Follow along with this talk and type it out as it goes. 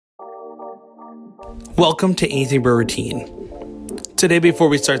Welcome to Anything But Routine. Today, before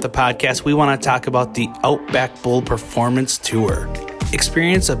we start the podcast, we want to talk about the Outback Bowl Performance Tour.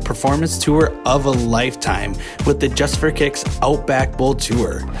 Experience a performance tour of a lifetime with the Just for Kicks Outback Bowl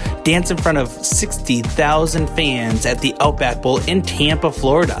Tour. Dance in front of 60,000 fans at the Outback Bowl in Tampa,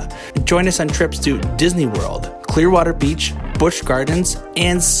 Florida. Join us on trips to Disney World, Clearwater Beach, Busch Gardens,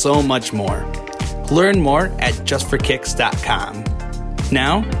 and so much more. Learn more at justforkicks.com.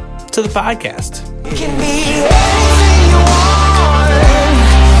 Now, to the podcast. You can be anything you want.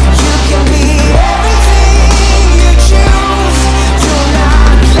 You can be everything you choose. Do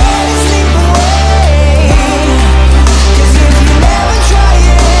not let it slip away. 'Cause if you never try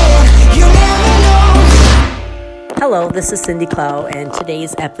it, you never know. Hello, this is Cindy Clow, and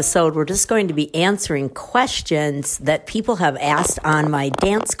today's episode we're just going to be answering questions that people have asked on my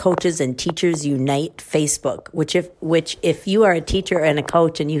Dance Coaches and Teachers Unite Facebook, which if you are a teacher and a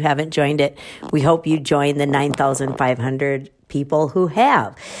coach and you haven't joined it, we hope you join the 9,500 people who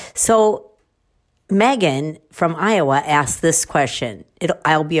have. So Megan from Iowa asked this question.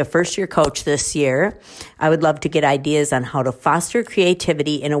 I'll be a first-year coach this year. I would love to get ideas on how to foster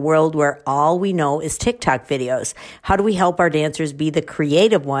creativity in a world where all we know is TikTok videos. How do we help our dancers be the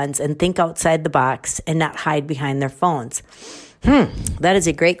creative ones and think outside the box and not hide behind their phones? That is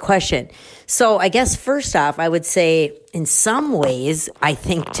a great question. So I guess first off, I would say in some ways, I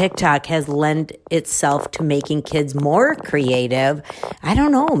think TikTok has lent itself to making kids more creative. I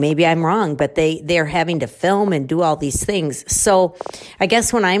don't know, maybe I'm wrong, but they're having to film and do all these things. So I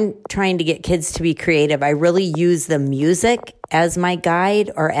guess when I'm trying to get kids to be creative, I really use the music as my guide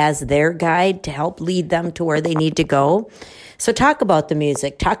or as their guide to help lead them to where they need to go. So talk about the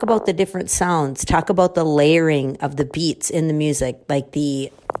music, talk about the different sounds, talk about the layering of the beats in the music, like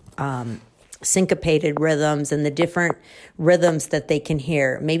the syncopated rhythms and the different rhythms that they can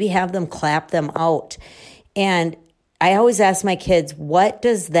hear. Maybe have them clap them out. And I always ask my kids, what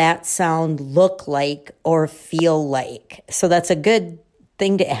does that sound look like or feel like? So that's a good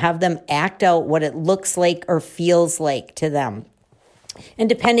thing to have them act out what it looks like or feels like to them. And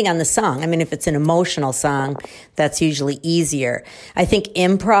depending on the song, I mean, if it's an emotional song, that's usually easier. I think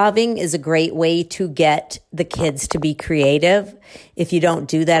improving is a great way to get the kids to be creative. If you don't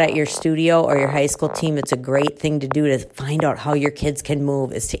do that at your studio or your high school team, it's a great thing to do to find out how your kids can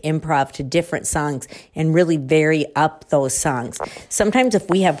move, is to improv to different songs and really vary up those songs. Sometimes if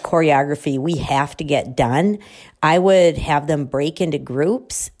we have choreography we have to get done, I would have them break into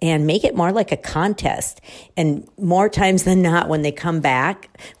groups and make it more like a contest. And more times than not, when they come back,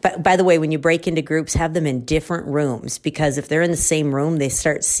 but by the way, when you break into groups, have them in different rooms, because if they're in the same room, they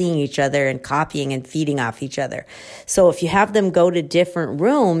start seeing each other and copying and feeding off each other. So if you have them go to different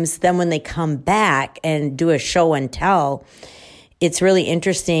rooms, then when they come back and do a show and tell, it's really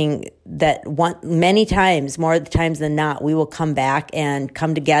interesting that many times, more times than not, we will come back and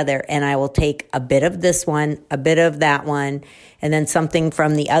come together, and I will take a bit of this one, a bit of that one, and then something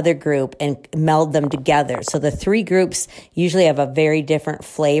from the other group and meld them together. So the three groups usually have a very different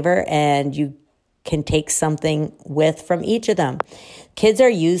flavor, and you can take something from each of them. Kids are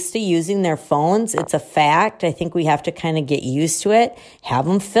used to using their phones. It's a fact. I think we have to kind of get used to it. Have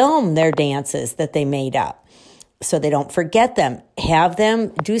them film their dances that they made up, so they don't forget them. Have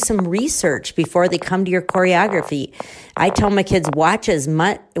them do some research before they come to your choreography. I tell my kids,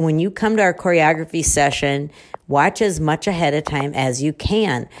 when you come to our choreography session, watch as much ahead of time as you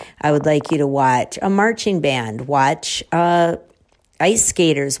can. I would like you to watch a marching band, watch ice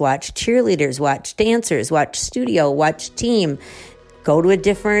skaters, watch cheerleaders, watch dancers, watch studio, watch team. Go to a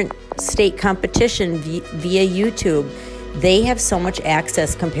different state competition via YouTube. They have so much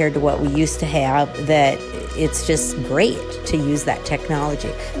access compared to what we used to have that it's just great to use that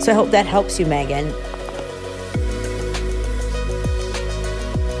technology. So I hope that helps you, Megan.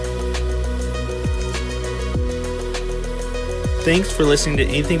 Thanks for listening to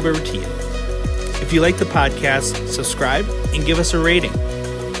Anything But Routine. If you like the podcast, subscribe and give us a rating.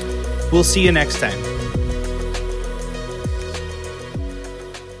 We'll see you next time.